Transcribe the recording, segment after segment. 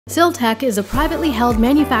Siltech is a privately held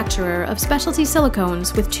manufacturer of specialty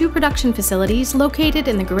silicones with 2 production facilities located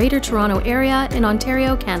in the Greater Toronto Area in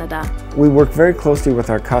Ontario, Canada. We work very closely with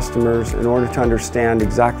our customers in order to understand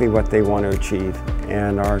exactly what they want to achieve.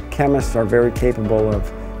 And our chemists are very capable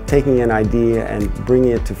of taking an idea and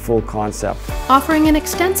bringing it to full concept. Offering an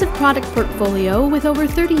extensive product portfolio with over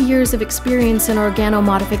 30 years of experience in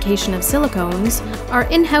organomodification of silicones, our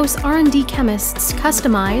in-house R&D chemists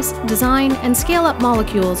customize, design, and scale up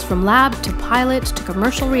molecules from lab to pilot to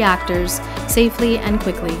commercial reactors safely and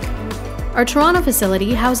quickly. Our Toronto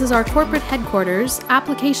facility houses our corporate headquarters,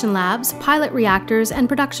 application labs, pilot reactors, and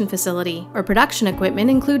production facility. Our production equipment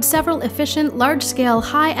includes several efficient, large-scale,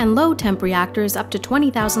 high and low-temp reactors up to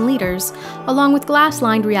 20,000 liters, along with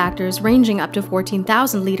glass-lined reactors ranging up to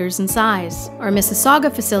 14,000 liters in size. Our Mississauga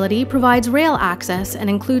facility provides rail access and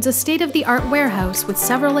includes a state-of-the-art warehouse with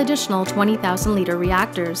several additional 20,000-liter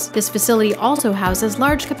reactors. This facility also houses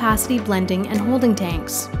large-capacity blending and holding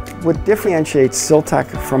tanks. What differentiates Siltech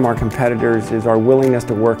from our competitors is our willingness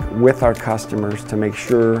to work with our customers to make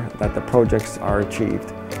sure that the projects are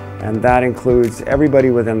achieved. And that includes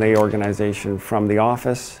everybody within the organization, from the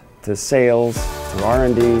office to sales to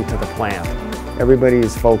R&D to the plant. Everybody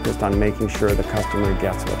is focused on making sure the customer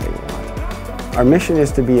gets what they want. Our mission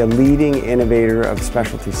is to be a leading innovator of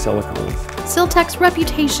specialty silicones. Siltech's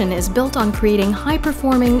reputation is built on creating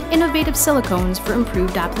high-performing, innovative silicones for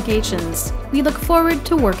improved applications. We look forward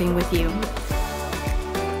to working with you.